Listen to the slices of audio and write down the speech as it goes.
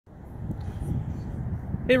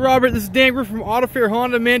Hey Robert, this is Dan Griffin from Auto Fair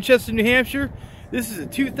Honda, Manchester, New Hampshire. This is a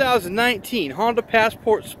 2019 Honda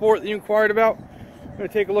Passport Sport that you inquired about. I'm going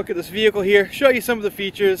to take a look at this vehicle here, show you some of the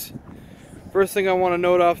features. First thing I want to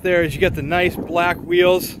note off there is you got the nice black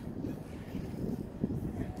wheels,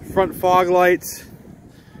 front fog lights,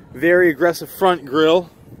 very aggressive front grille.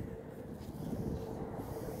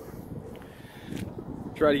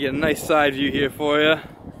 Try to get a nice side view here for you.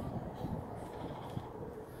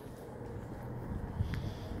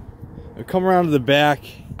 Come around to the back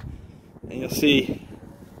and you'll see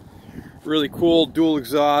really cool dual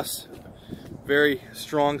exhaust, very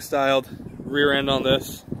strong styled rear end on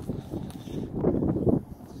this.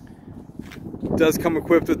 It does come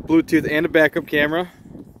equipped with Bluetooth and a backup camera.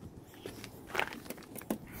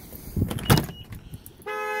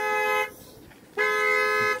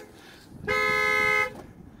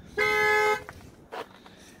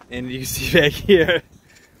 And you can see back here,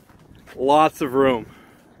 lots of room.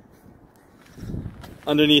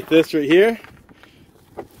 Underneath this right here,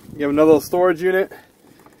 you have another little storage unit,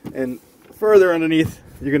 and further underneath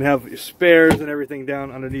you can have your spares and everything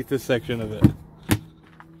down underneath this section of it.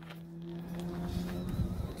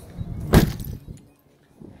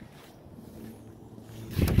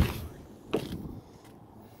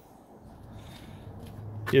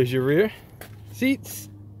 Here's your rear seats.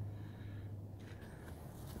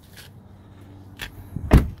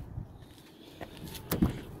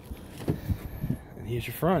 Here's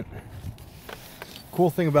your front. Cool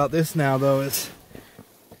thing about this now though is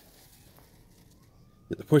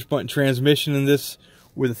get the push button transmission in this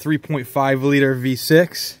with a 3.5 liter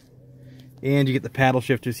V6, and you get the paddle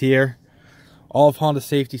shifters here, all of Honda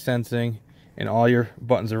safety sensing, and all your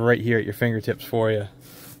buttons are right here at your fingertips for you.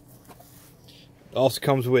 It also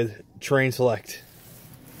comes with Train Select.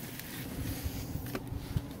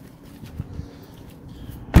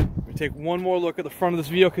 Let me take one more look at the front of this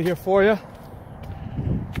vehicle here for you.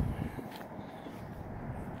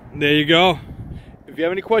 There you go. If you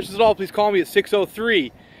have any questions at all, please call me at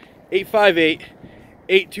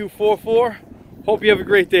 603-858-8244. Hope you have a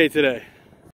great day today.